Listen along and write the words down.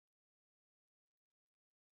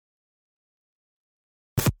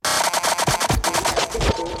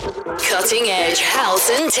Cutting edge house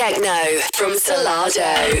and techno from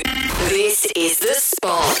Salado. This is The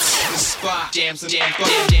Spot. The Spot. Jams in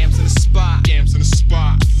the spot. Jams in the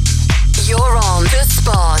spot. You're on The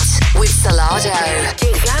Spot with Salado.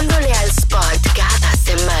 Llegándole al spot cada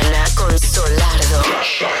semana con Solardo.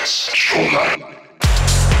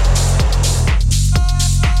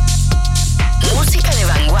 Música de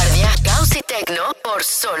vanguardia, house y techno por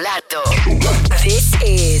Solardo. This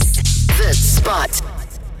is The Spot.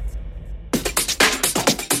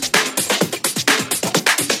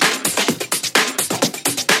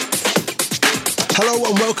 Hello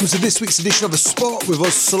and welcome to this week's edition of The Spot with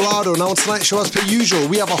us, Solardo. Now on tonight's show, as per usual,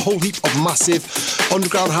 we have a whole heap of massive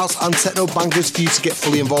underground house and techno bangers for you to get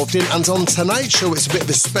fully involved in. And on tonight's show, it's a bit of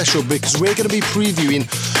a special because we're going to be previewing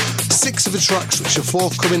 6 of the tracks which are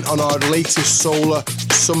forthcoming on our latest Solar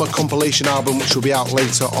Summer compilation album, which will be out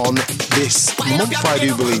later on this month, I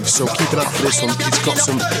do believe. So keep an eye out for this one. It's got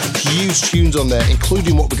some huge tunes on there,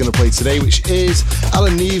 including what we're going to play today, which is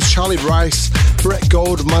Alan Neves, Charlie Bryce, Brett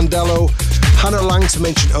Gold, Mandelo, Hannah Lang, to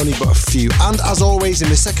mention only but a few. And as always, in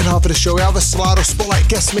the second half of the show, we have a Solardo Spotlight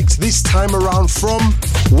guest mix, this time around from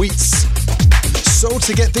Wheats. So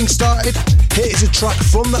to get things started, here is a track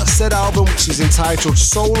from that said album, which is entitled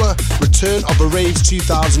Solar Return of the Raves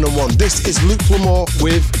 2001. This is Luke Lamore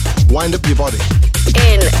with Wind Up Your Body.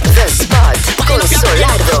 En The Spot con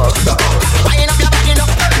Solardo.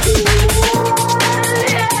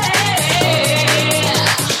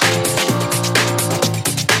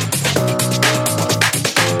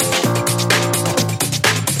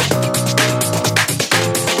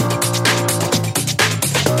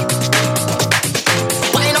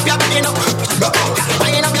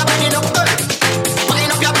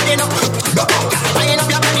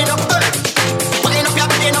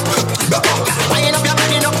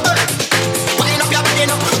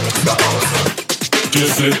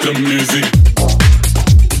 Just let the music.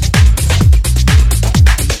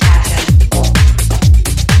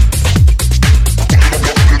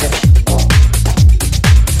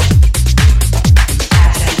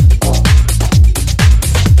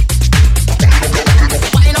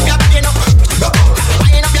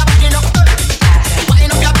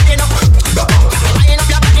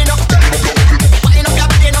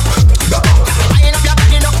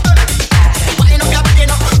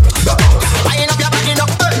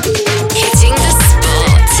 Hitting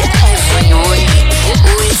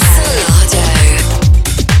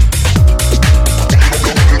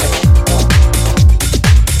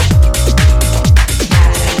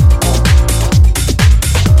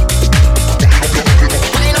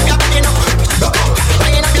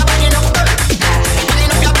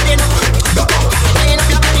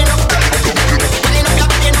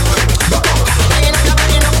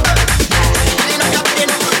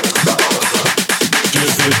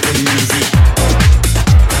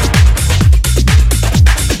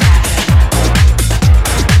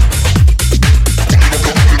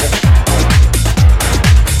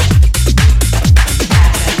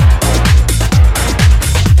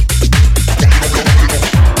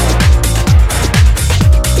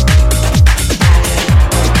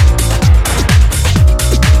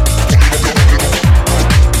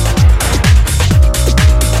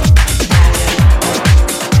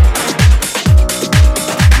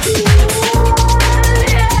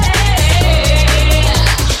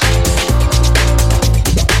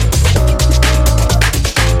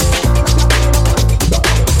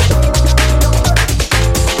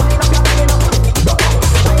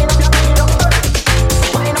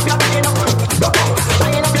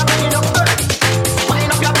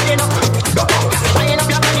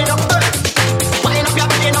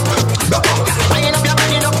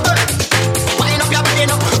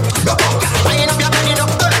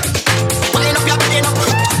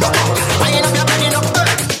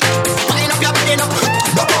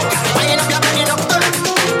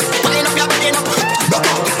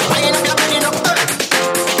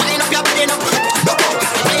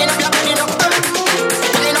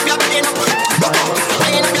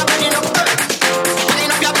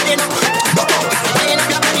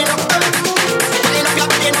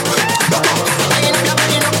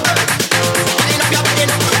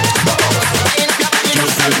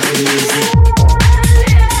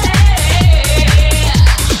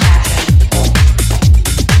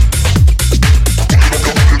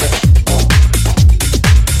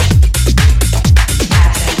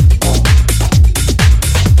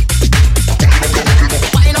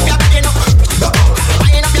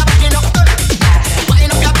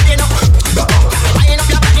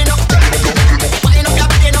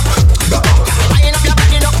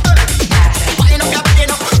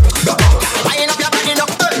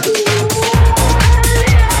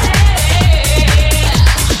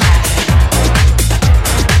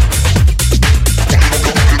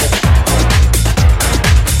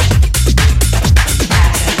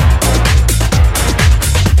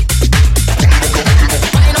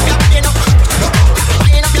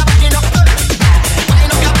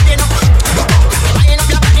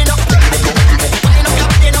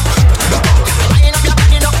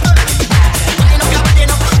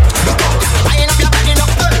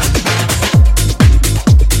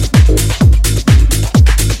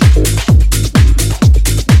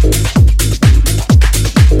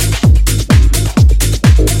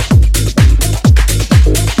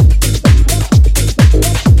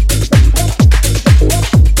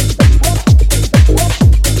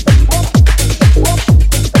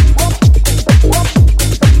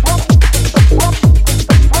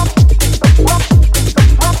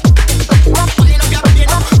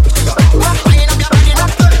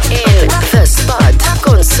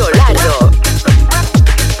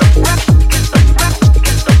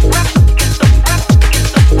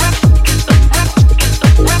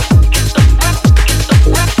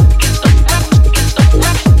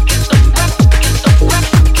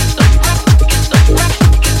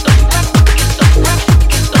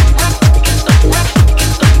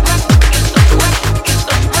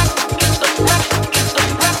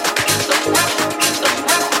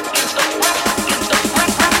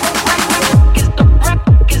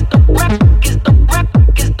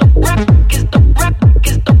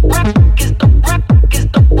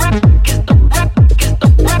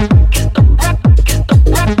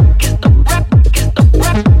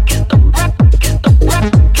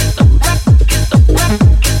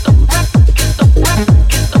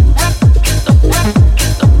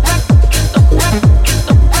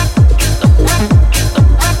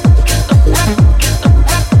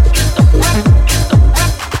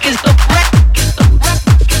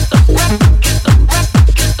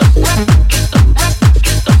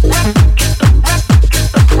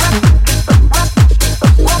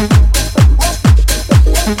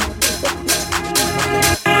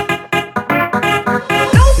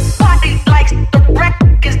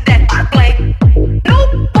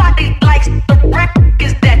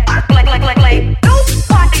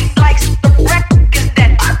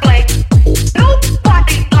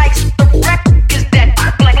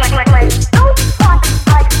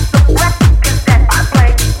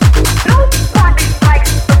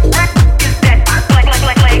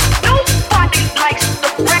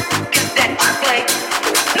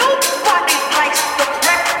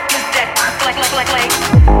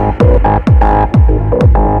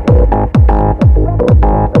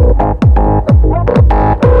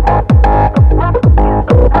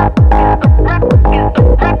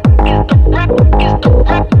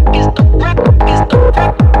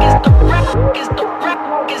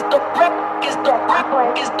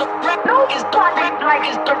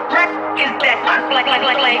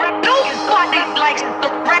Nobody likes the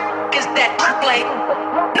records that I play.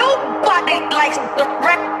 Nobody likes the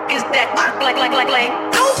records that I play.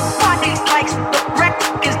 Nobody likes the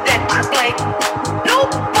records that I play.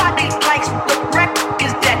 Nobody likes the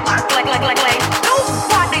records that I play. Nobody likes the records that I play.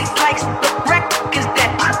 Nobody likes the records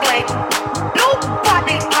that I play.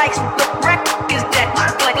 Nobody likes the records that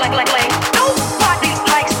I play. Nobody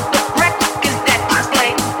likes the records that I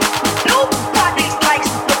play. Nobody,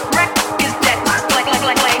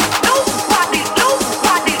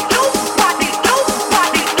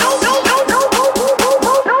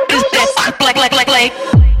 is that I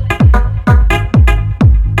play.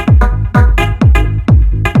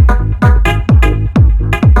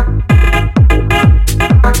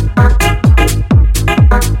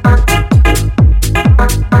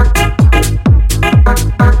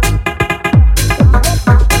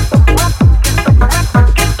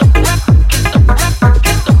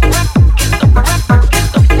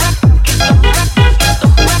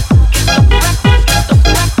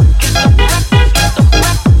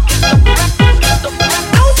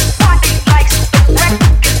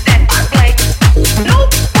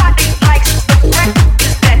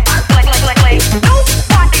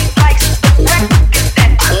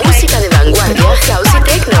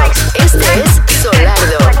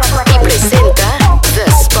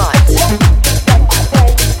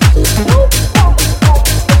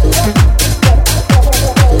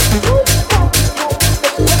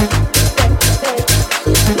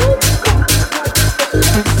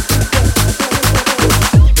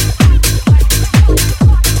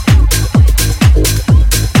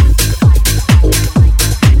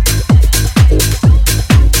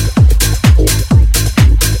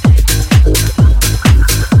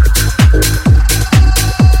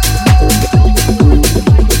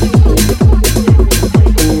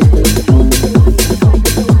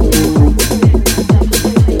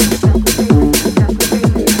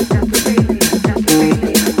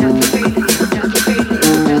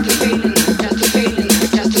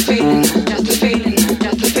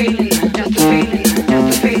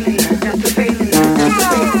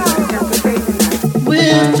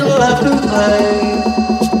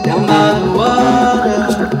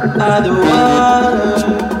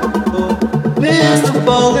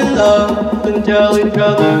 Tell each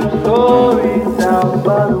other stories down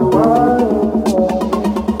by the water.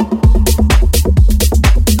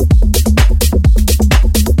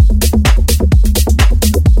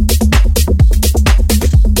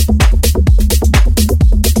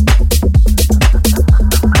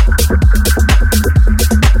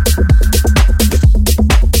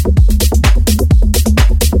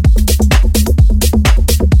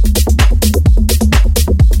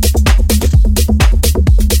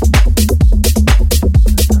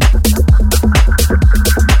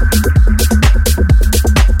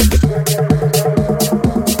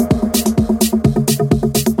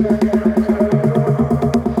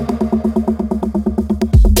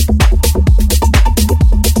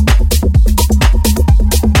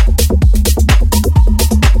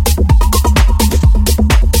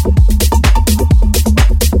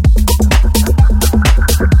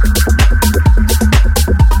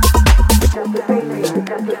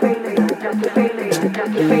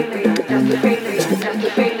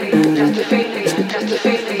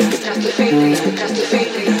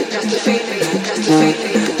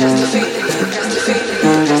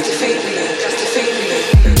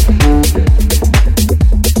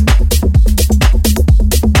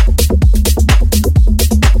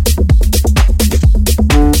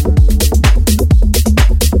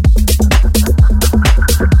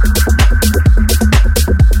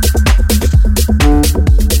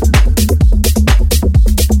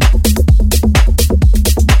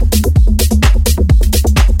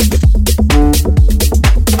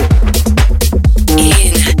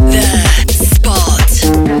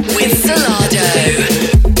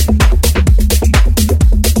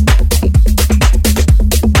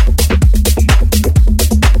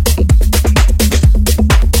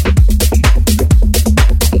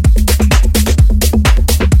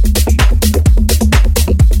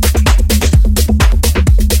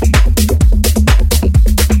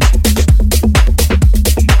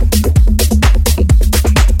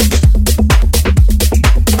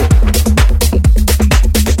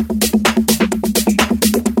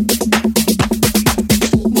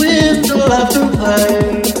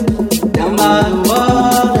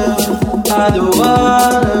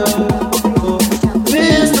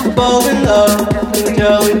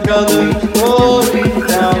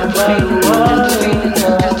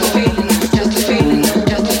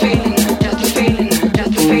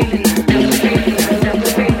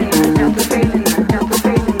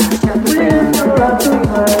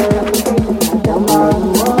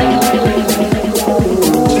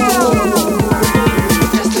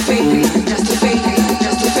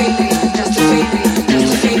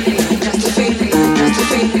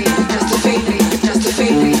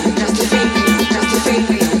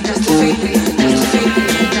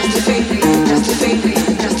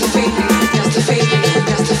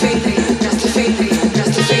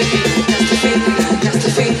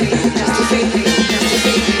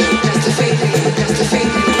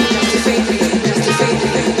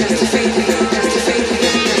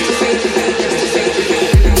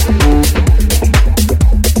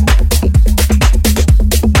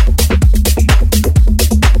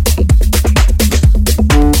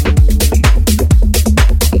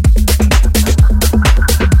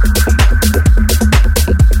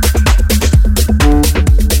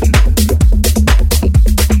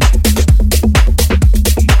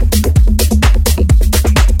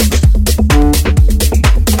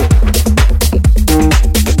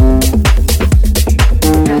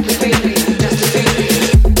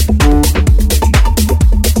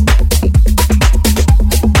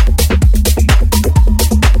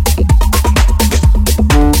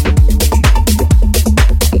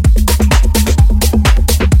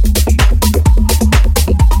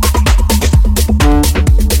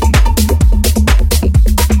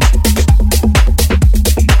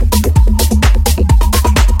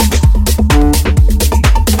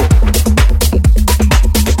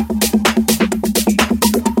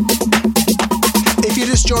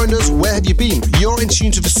 in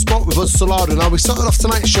tune to the spot with us, Solardo. Now, we started off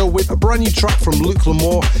tonight's show with a brand new track from Luke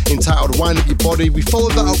L'Amour entitled Wind Up Your Body. We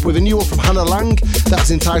followed that up with a new one from Hannah Lang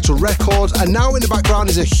that's entitled Record. And now in the background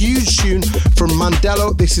is a huge tune from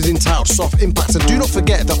Mandela. This is entitled Soft Impact. And do not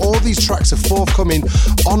forget that all these tracks are forthcoming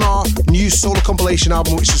on our new solo compilation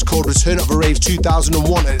album, which is called Return of the Rave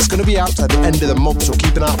 2001. And it's going to be out at the end of the month, so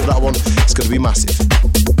keep an eye out for that one. It's going to be massive.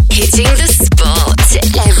 Hitting the spot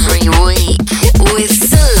every week with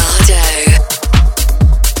Solardo.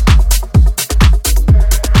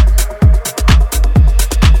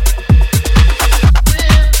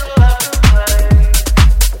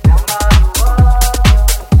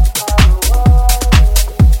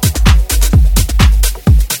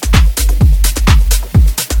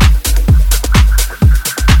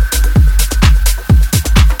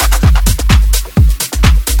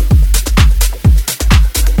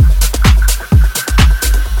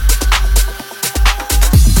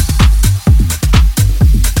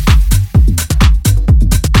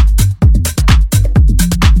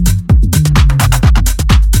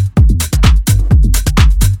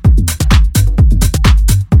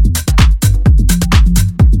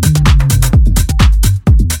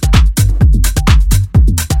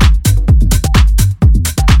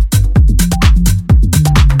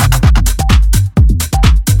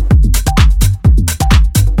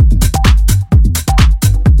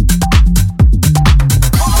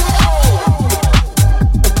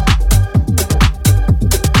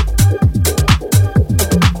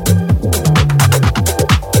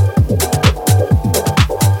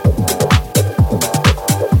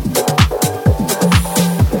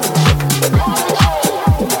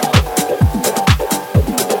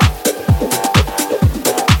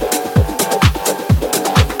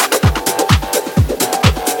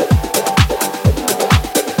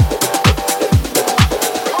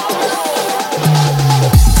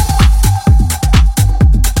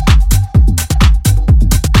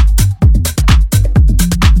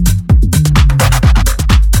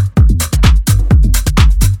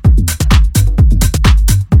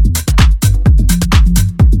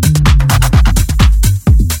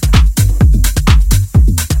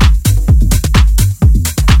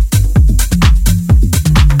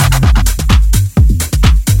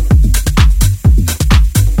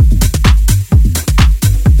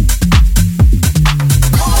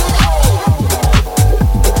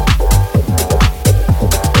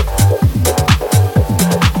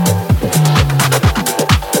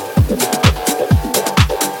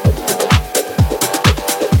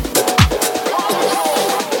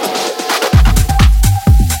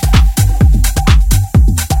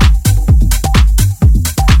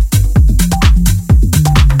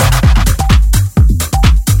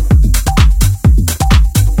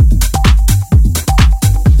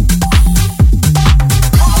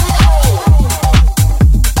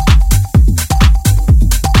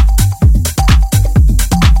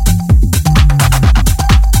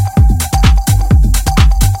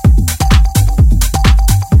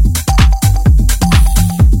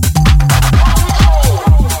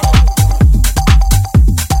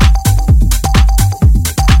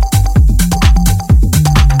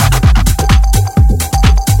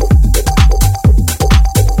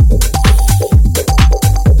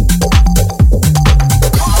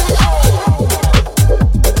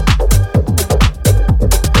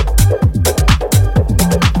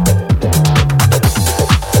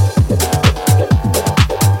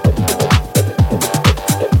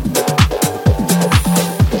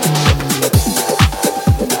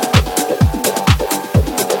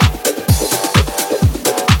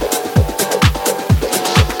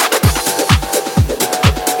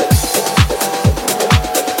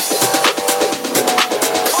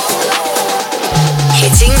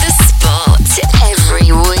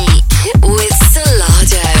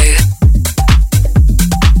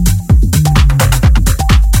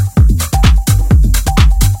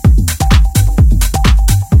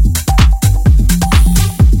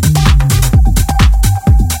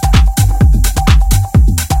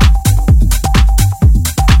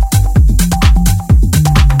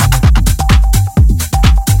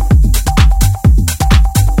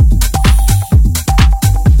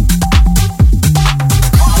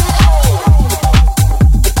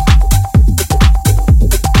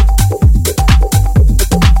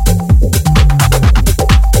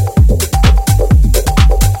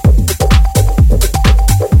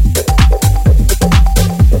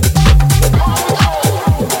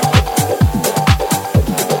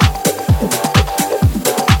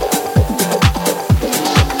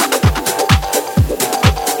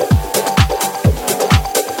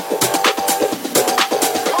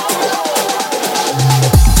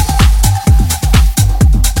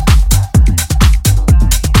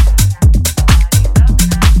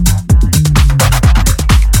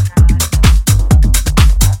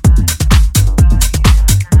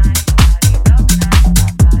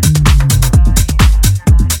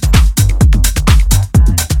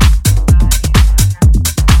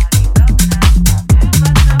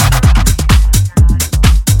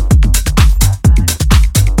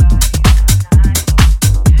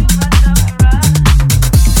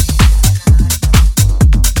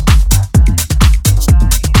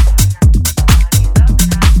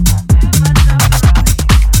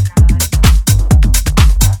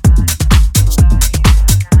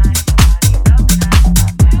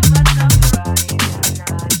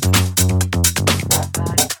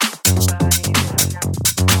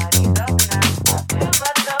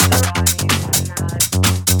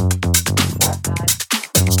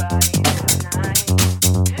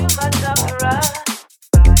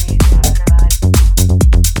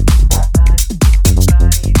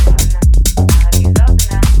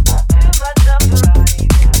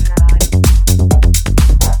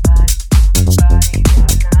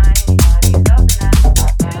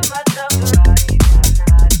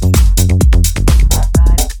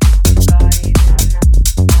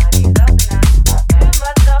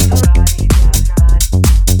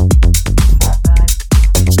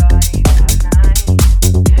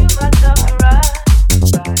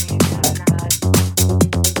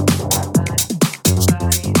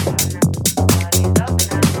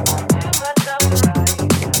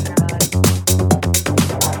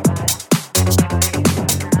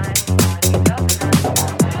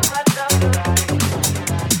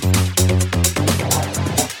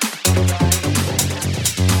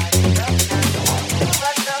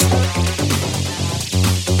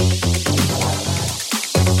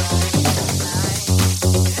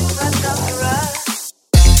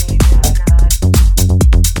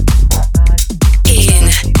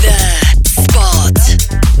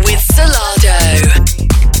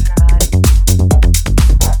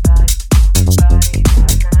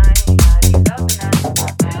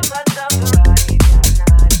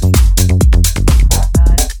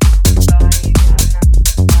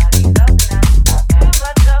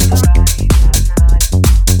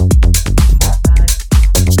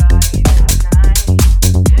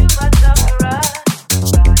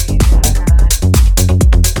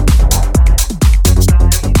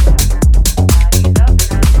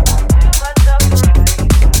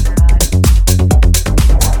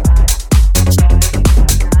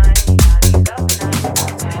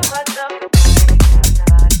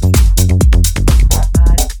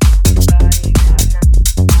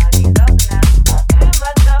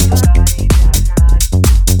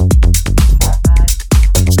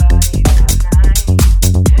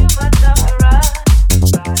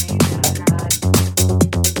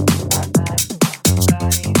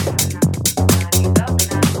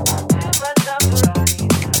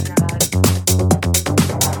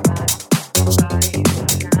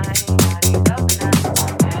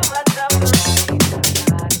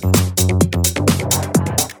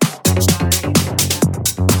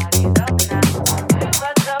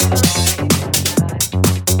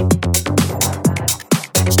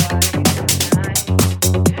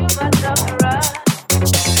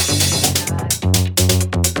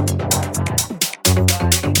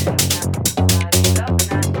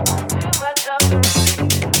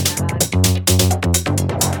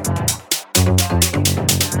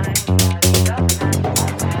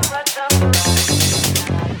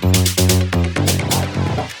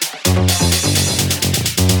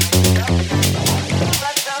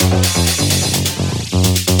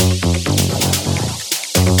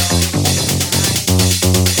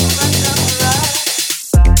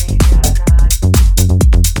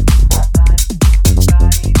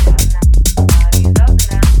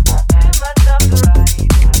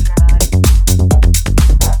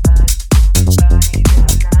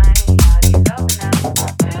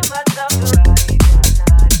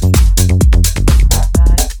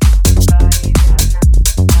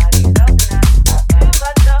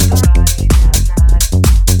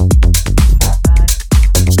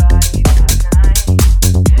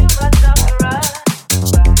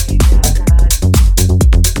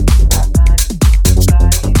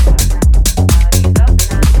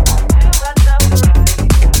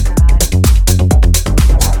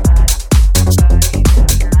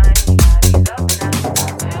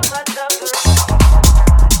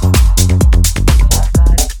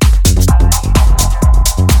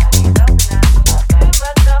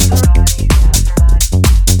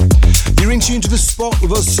 Spot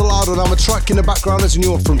with us, Solardo. Now, I'm a track in the background as a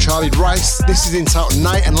new one from Charlie Rice. This is in out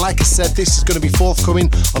tonight, and like I said, this is going to be forthcoming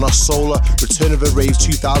on our Solar Return of the Raves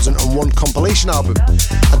 2001 compilation album.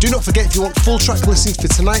 And do not forget, if you want full track listings for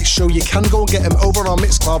tonight's show, you can go and get them over on our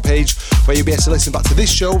Mixcloud page, where you'll be able to listen back to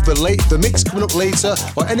this show, the mix coming up later,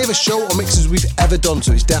 or any other show or mixes we've ever done.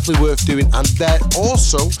 So it's definitely worth doing. And there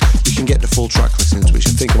also, you can get the full track listings, which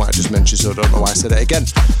I think I might have just mentioned, so I don't know why I said it again.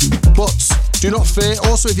 But do not fear.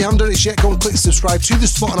 Also, if you haven't done it yet, go and click subscribe to The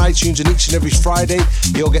Spot on iTunes, and each and every Friday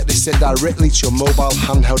you'll get this sent directly to your mobile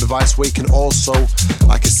handheld device, where you can also,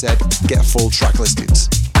 like I said, get full track listings.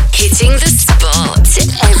 Hitting the spot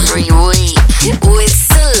every week with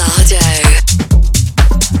Solardo.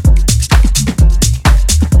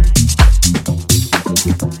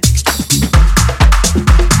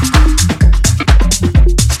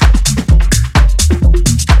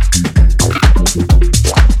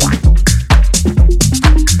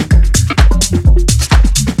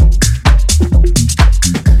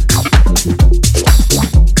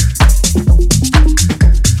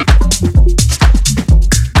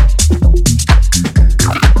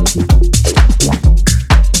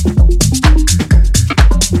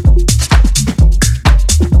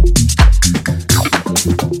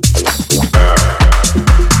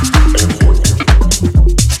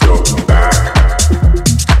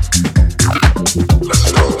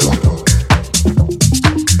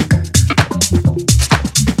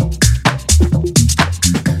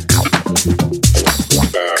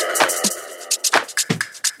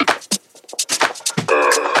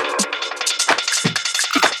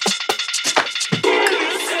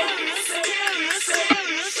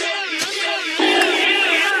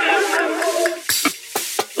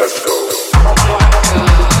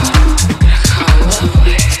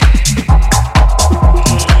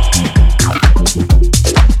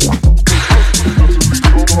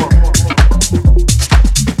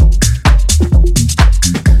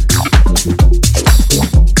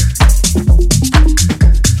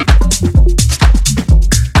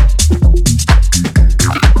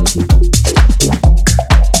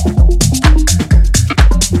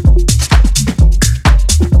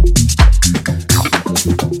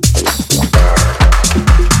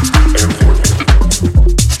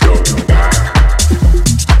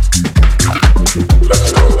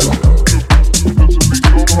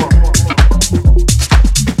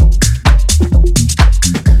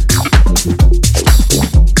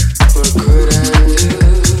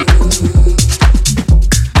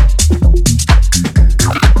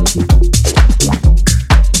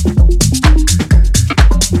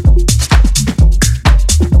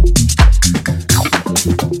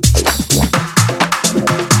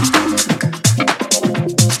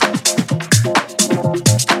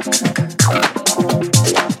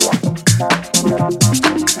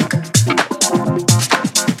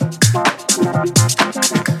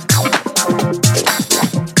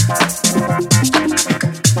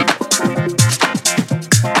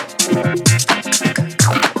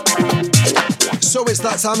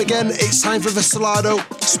 Time again, it's time for the Solardo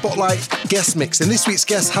Spotlight Guest Mix, and this week's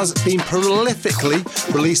guest has been prolifically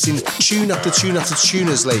releasing tune after tune after tune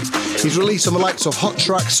as late. He's released on the likes of Hot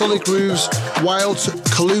Track, Solid Grooves, Wild,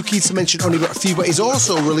 Kaluki, to mention only but a few, but he's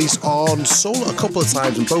also released on Soul a couple of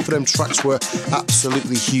times, and both of them tracks were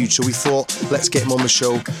absolutely huge, so we thought, let's get him on the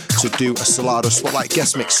show to do a Solardo Spotlight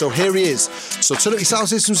Guest Mix. So here he is. So turn up your sound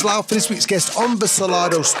systems loud for this week's guest on the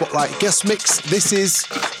Solardo Spotlight Guest Mix. This is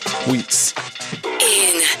Wheats.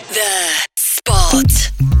 In the Spot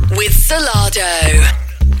with Solardo.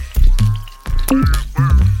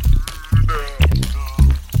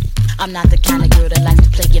 I'm not the kind of girl that likes to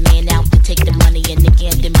play your man out, to take the money and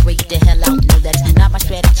again then break the hell out. No, that's not my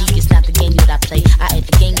strategy, it's not the game that I play. I hate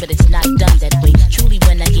the game, but it's not done that way. Truly,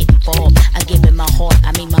 when I get involved, I give it my heart.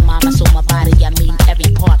 I mean my mind, my soul, my body, I mean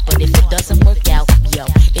every part. But if it doesn't work out, yo,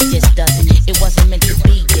 it just doesn't. It wasn't meant to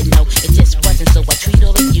be, you know, it just wasn't. So I treat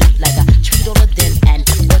all of you like I treat all of them, and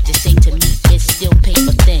what you say to me is still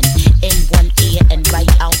paper thin. In one ear and right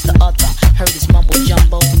out the other. Heard this mumble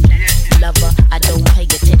jumbo. Lover, I don't pay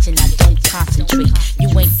attention, I don't concentrate. You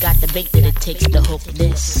ain't got the bait that it takes to hook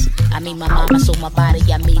this. I mean my mind, my soul, my body,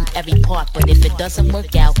 I mean every part. But if it doesn't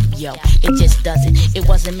work out, yo, it just doesn't. It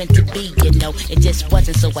wasn't meant to be, you know, it just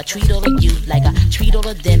wasn't. So I treat all of you like I treat all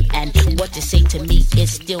of them, and what you say to me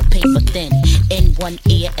is still paper thin. In one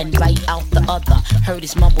ear and right out the other. Heard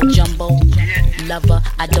this mumble jumbo. Lover,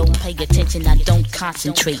 I don't pay attention, I don't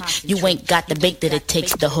concentrate. You ain't got the bait that it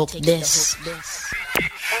takes to hook this.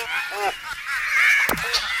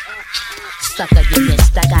 Sucker, you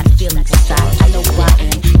missed, I got feelings inside. I know who I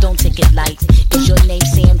am, don't take it light. Is your name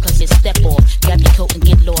Sam? Cause it's step off. Grab your coat and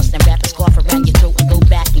get lost, and wrap a scarf around your throat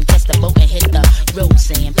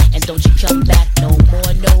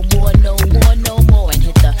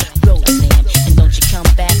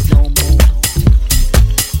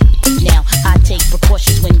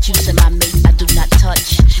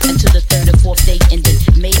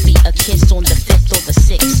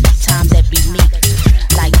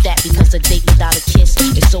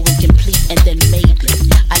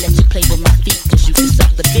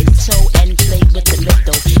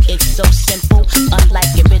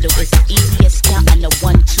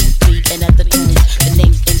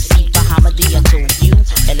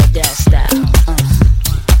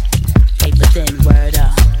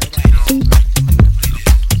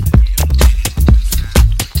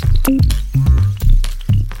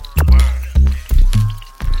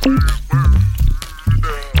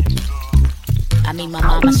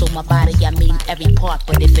every part.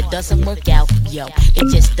 But if it doesn't work out, yo, it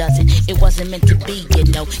just doesn't. It wasn't meant to be, you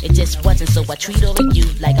know, it just wasn't. So I treat all of you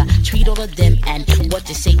like I treat all of them. And what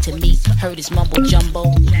you say to me, heard is mumble jumbo.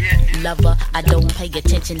 Lover, I don't pay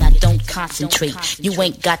attention, I don't concentrate. You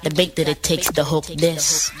ain't got the bait that it takes to hook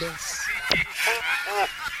this.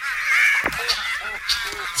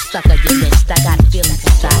 Sucker, you missed, I got feelings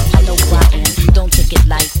inside. I know who I am, don't take it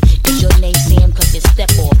light. Is your name Sam? Cause you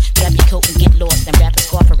step off. Grab your coat and get lost and wrap a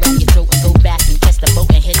scarf around your throat and go back and catch the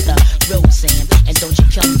boat and hit the road, Sam. And don't you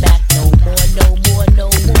come back no more, no more, no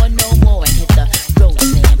more, no more. And hit the road,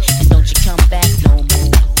 Sam. And don't you come back no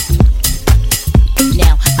more.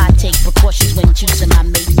 Now, I take precautions when choosing my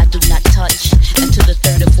mate. I do not touch until the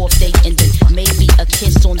 3rd or 4th day. And then maybe a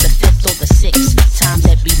kiss on the 5th or the 6th time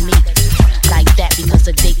that we meet. Like that, because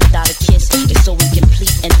a date without a kiss is so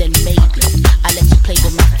incomplete. And then maybe I let you play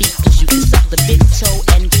with my feet, cause you can suck the big toe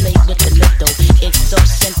and play with the little. It's so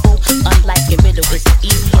simple,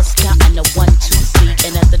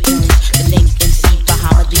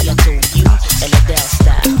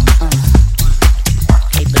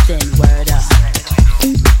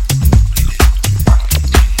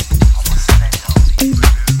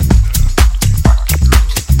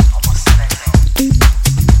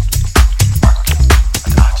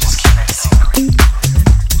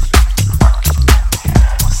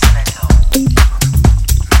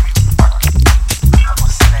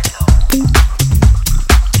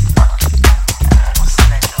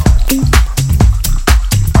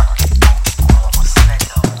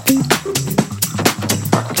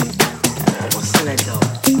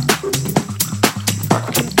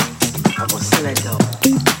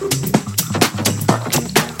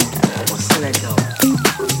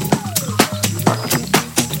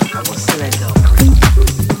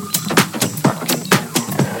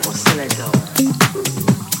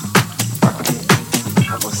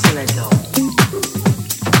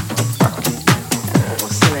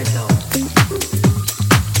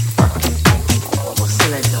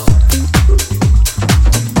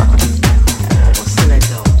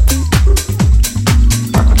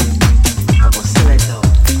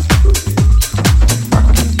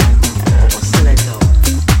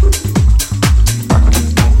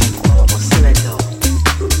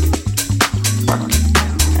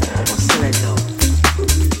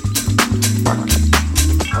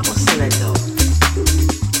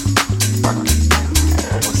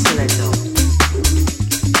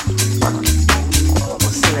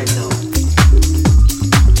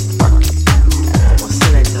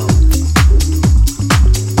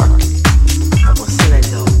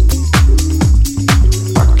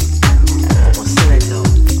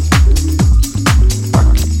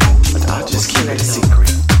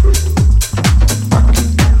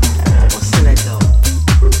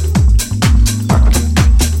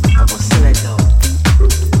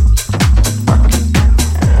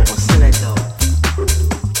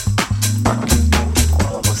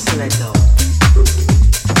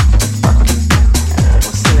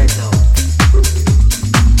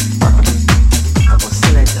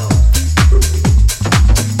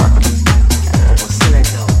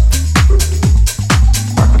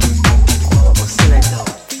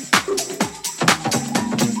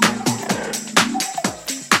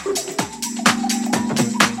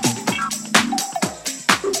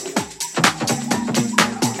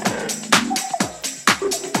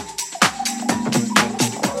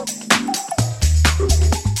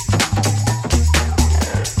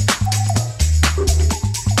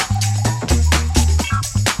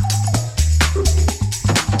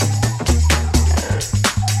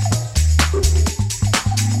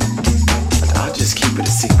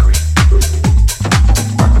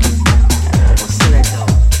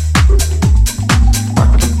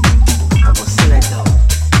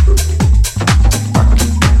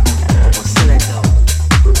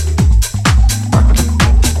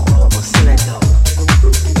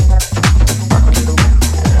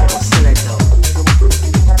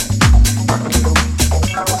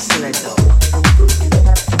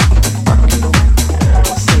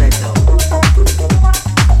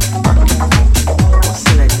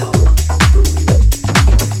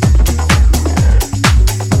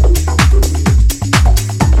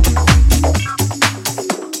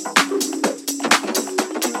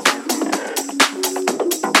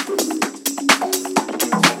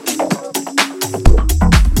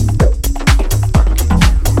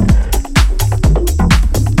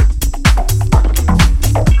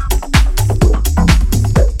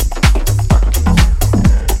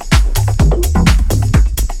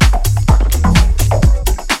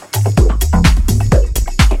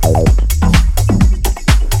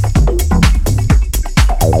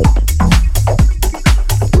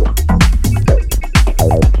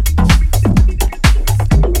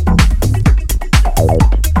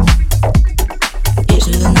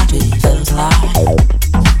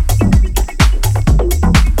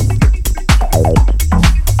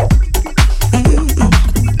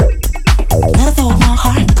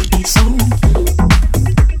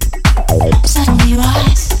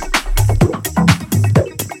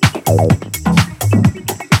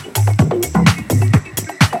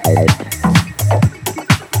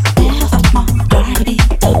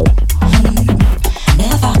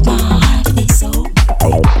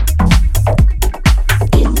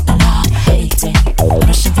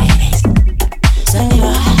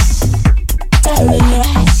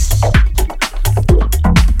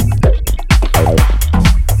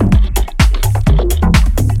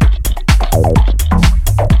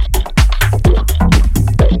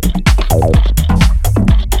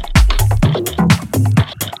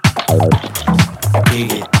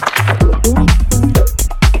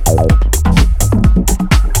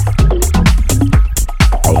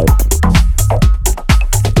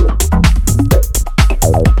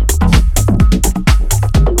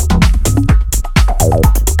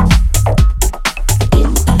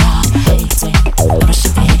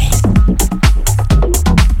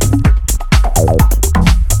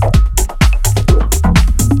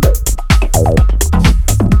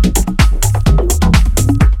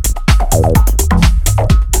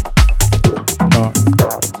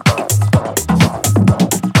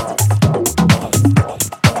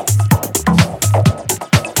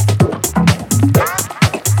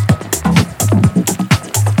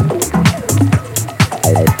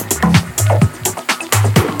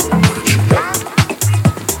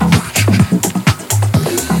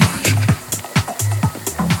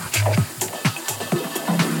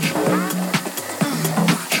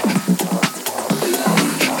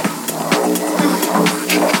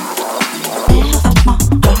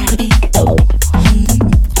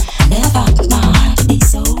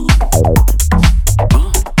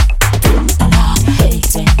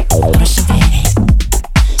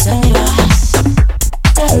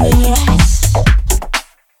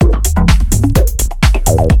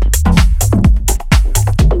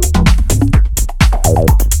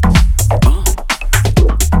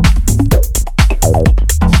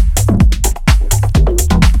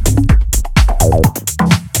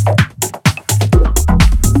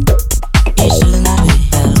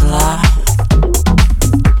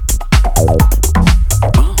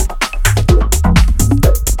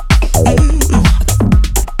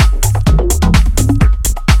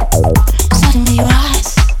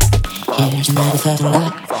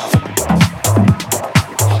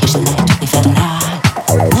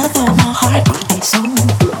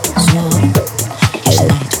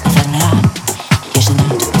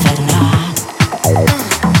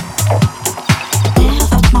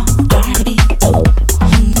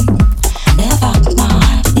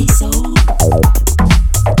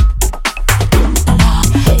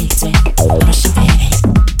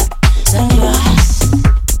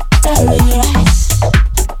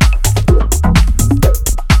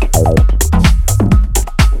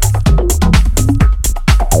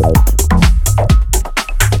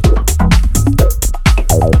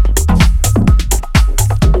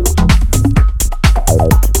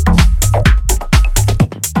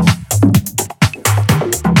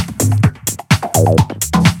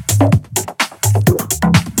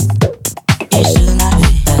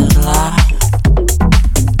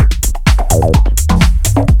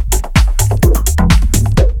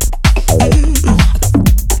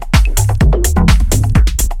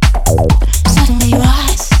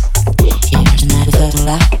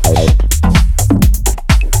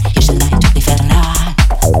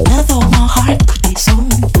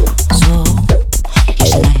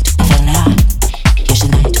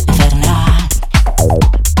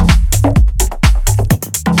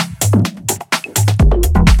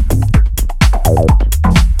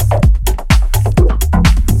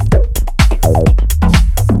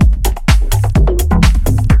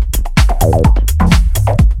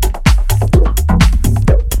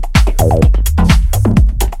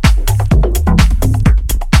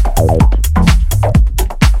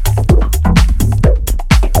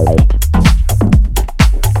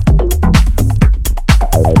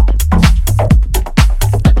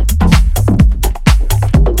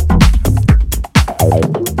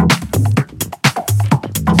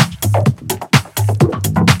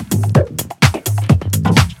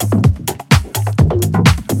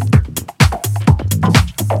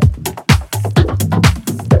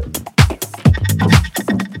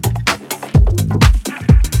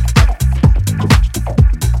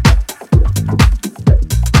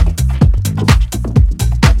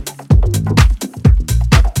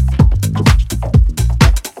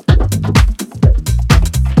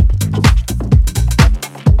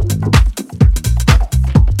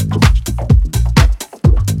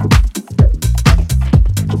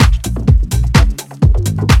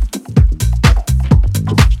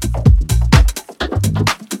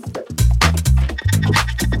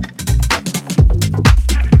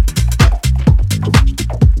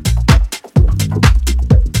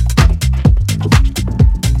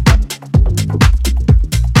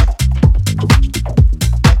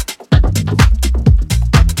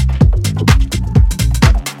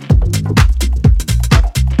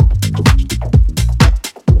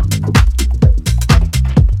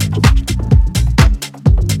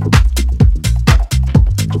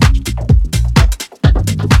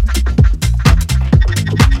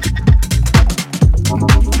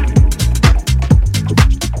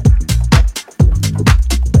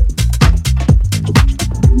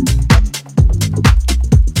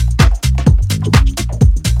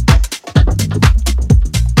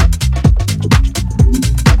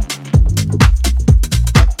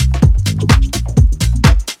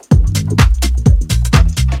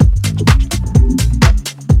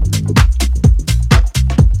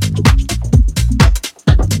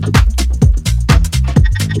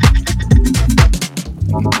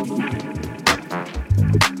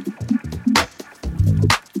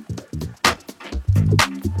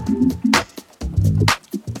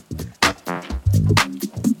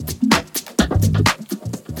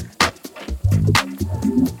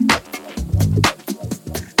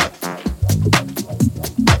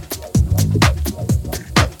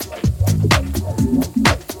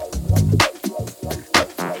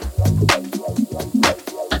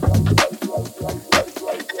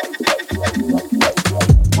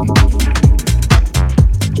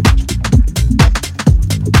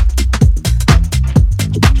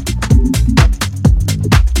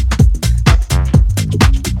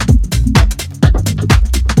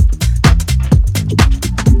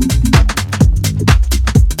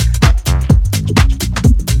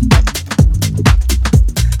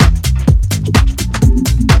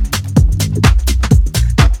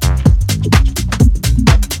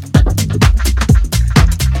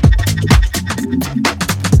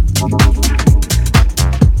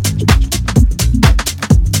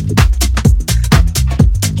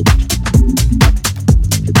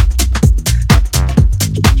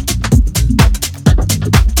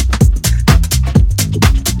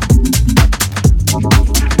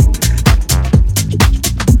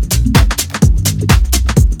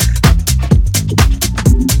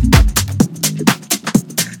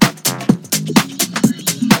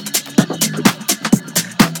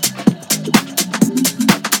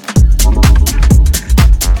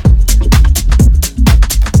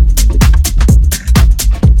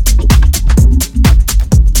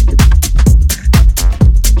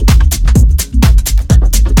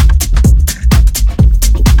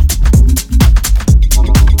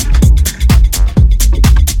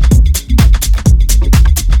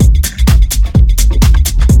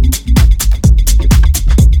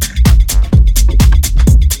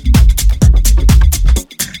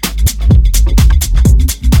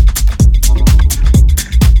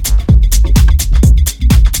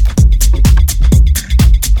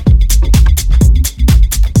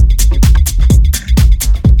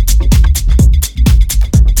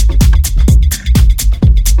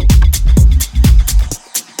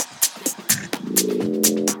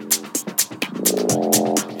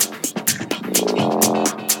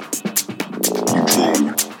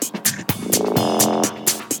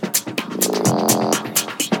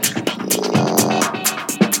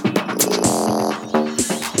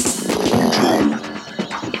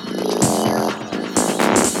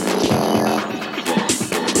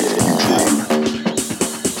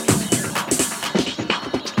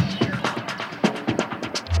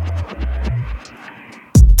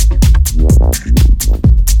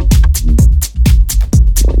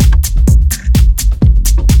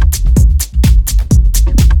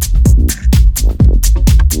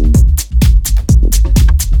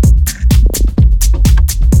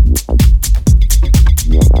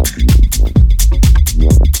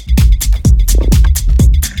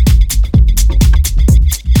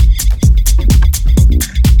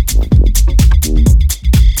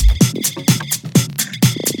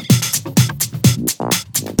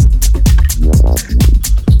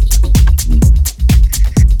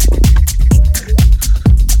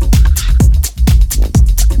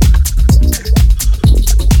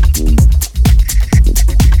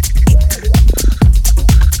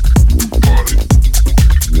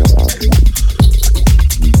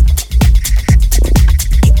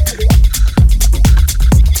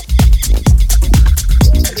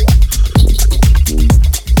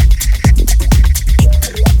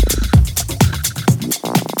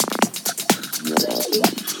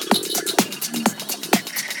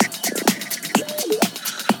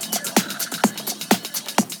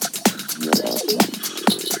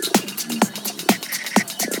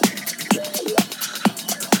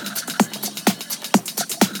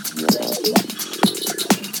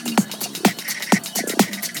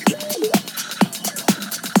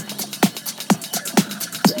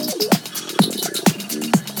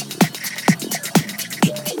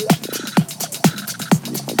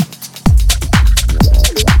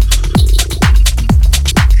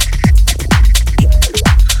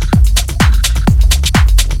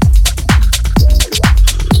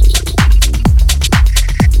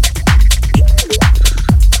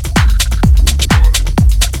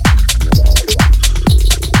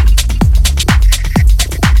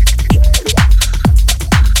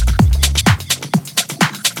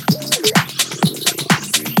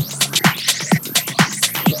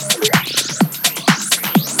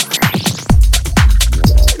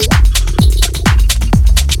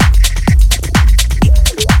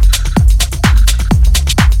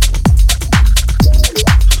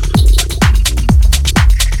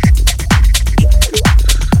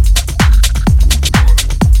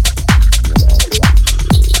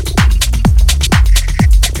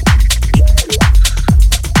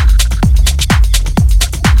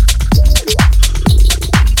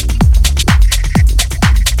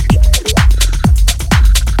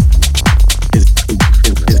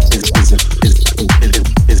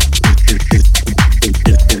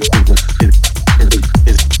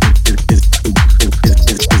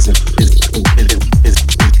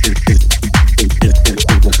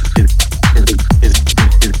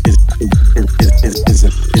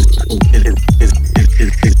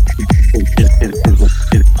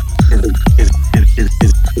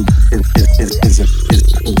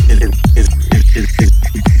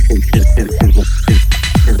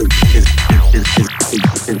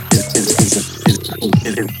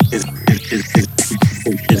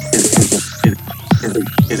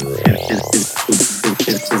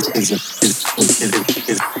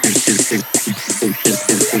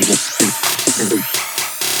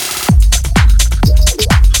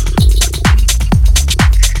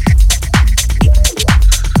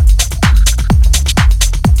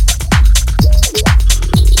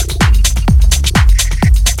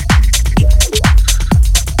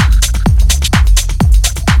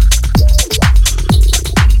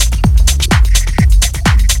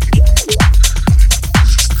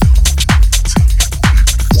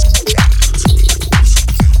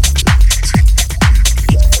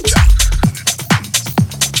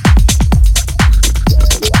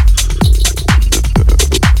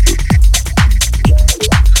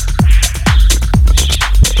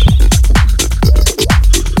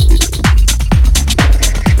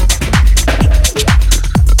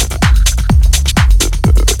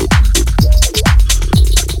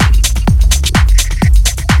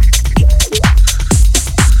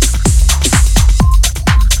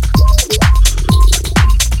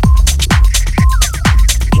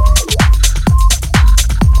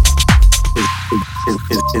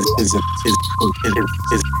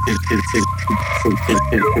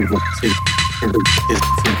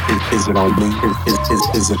 Is it on me?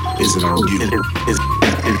 Is it on you? Is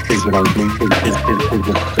it on me? Is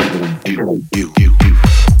it on you?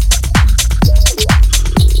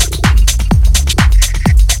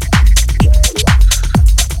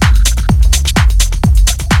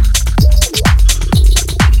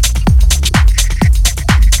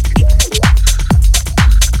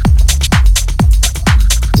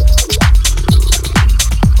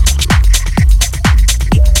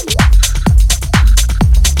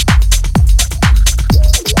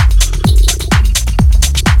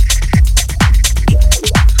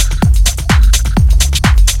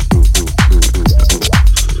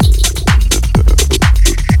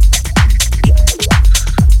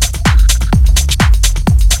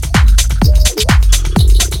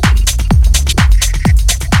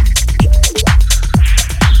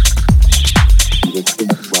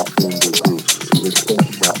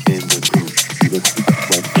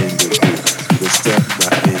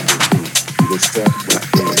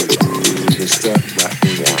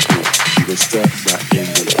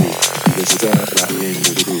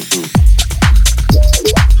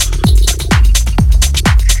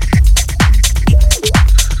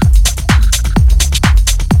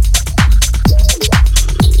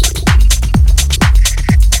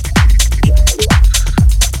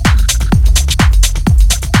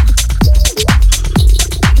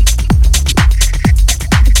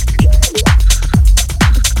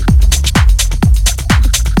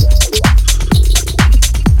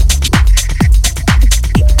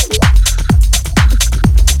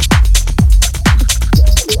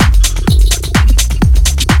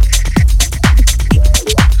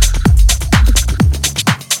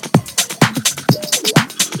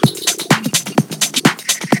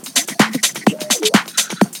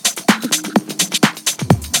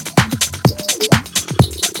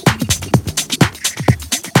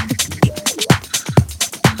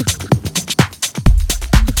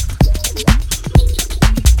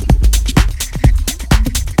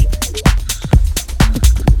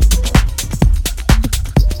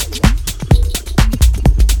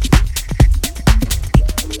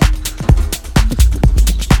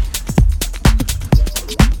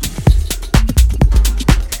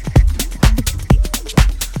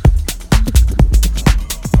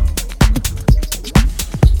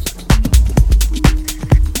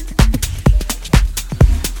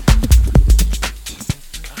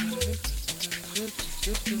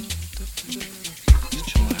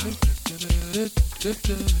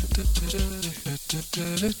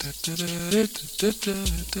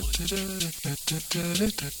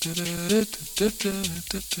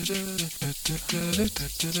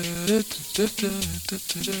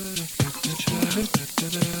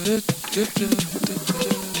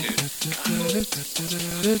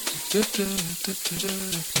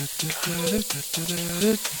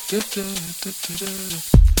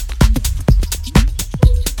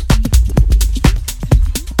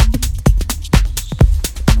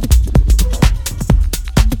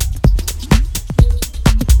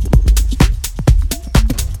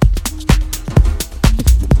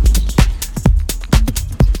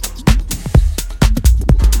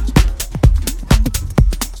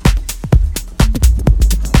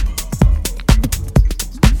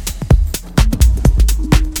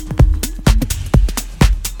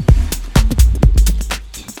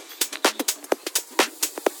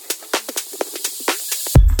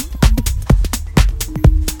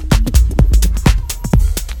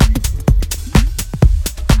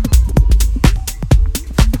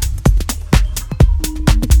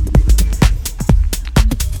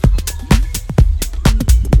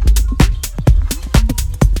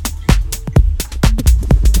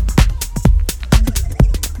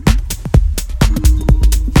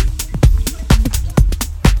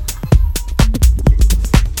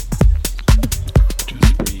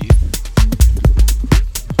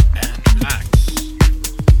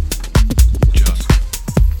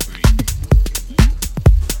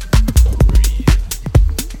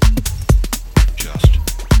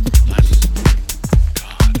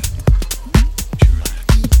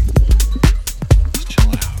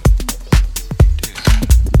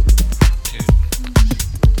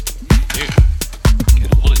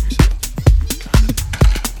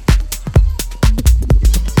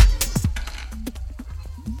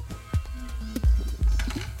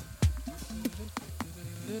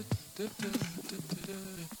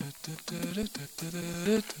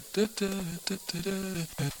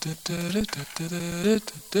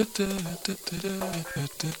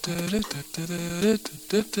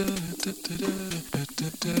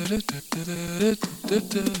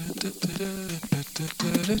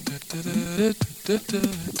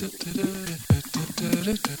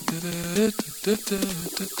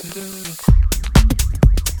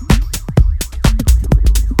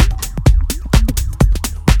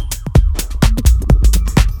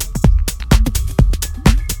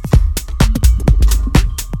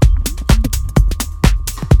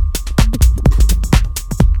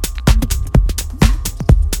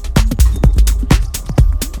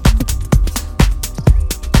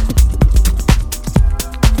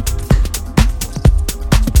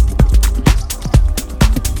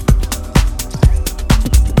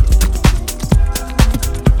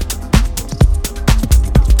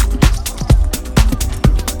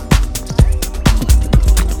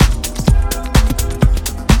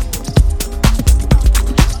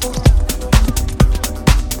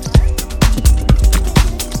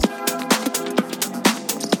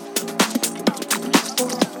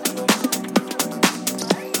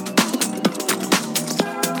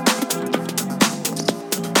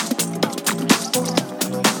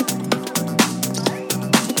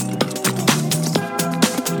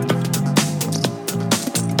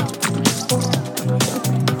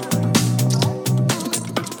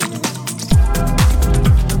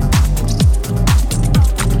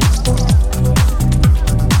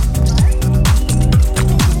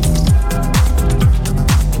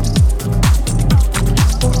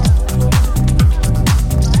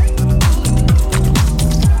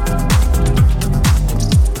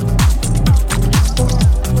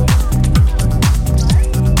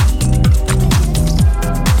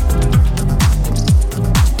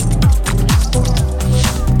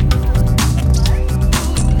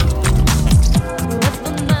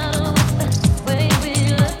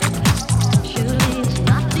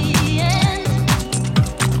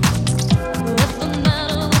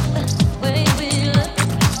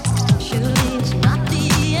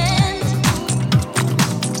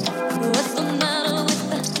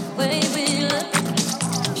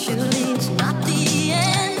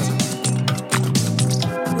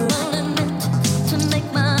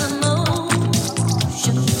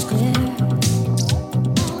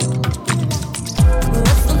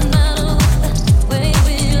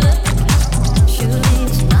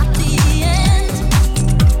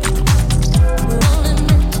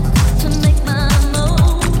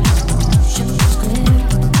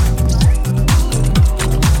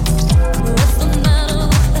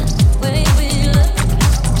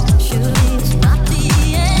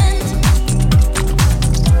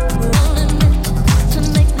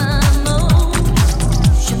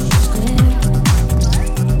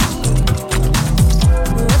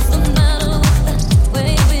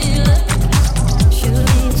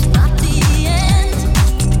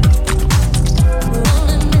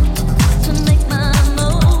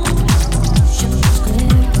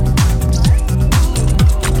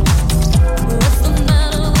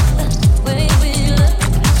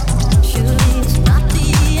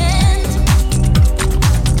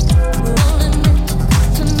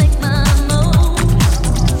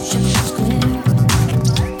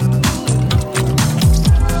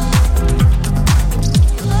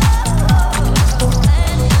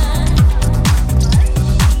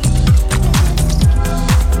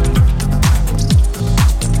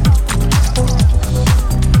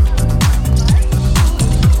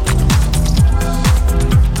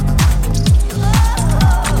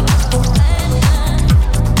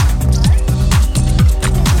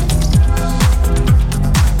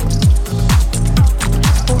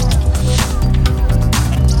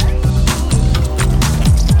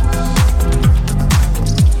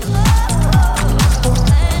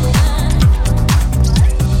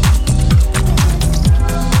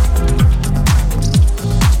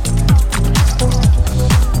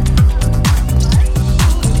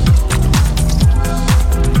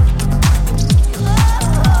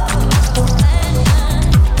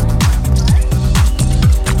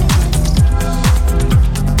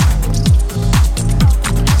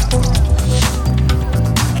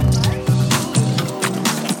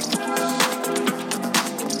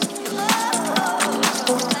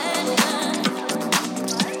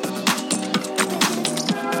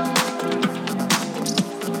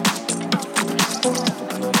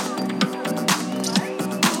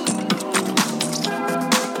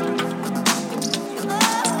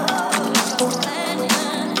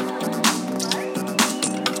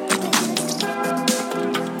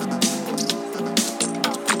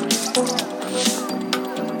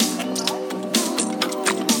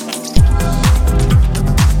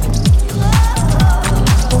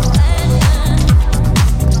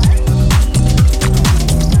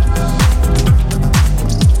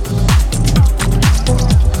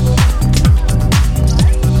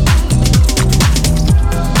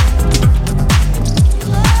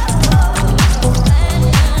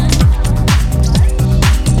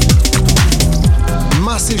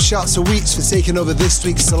 shout to Weeks for taking over this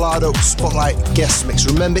week's Solardo Spotlight guest mix.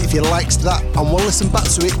 Remember, if you liked that and want to listen back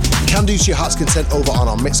to it, you can do to your heart's content over on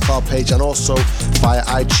our Mixcloud page and also via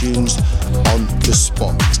iTunes on the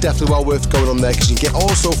spot. It's definitely well worth going on there because you can get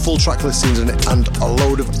also full track listings in it, and a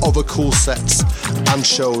load of other cool sets and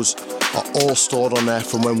shows are all stored on there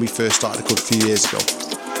from when we first started a good few years ago.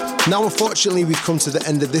 Now, unfortunately, we've come to the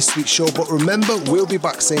end of this week's show, but remember, we'll be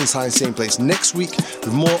back same time, same place next week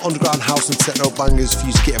with more underground house and techno bangers for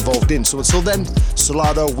you to get involved in. So until then,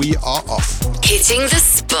 Solardo, we are off. Hitting the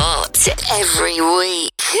spot every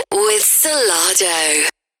week with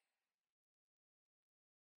Solardo.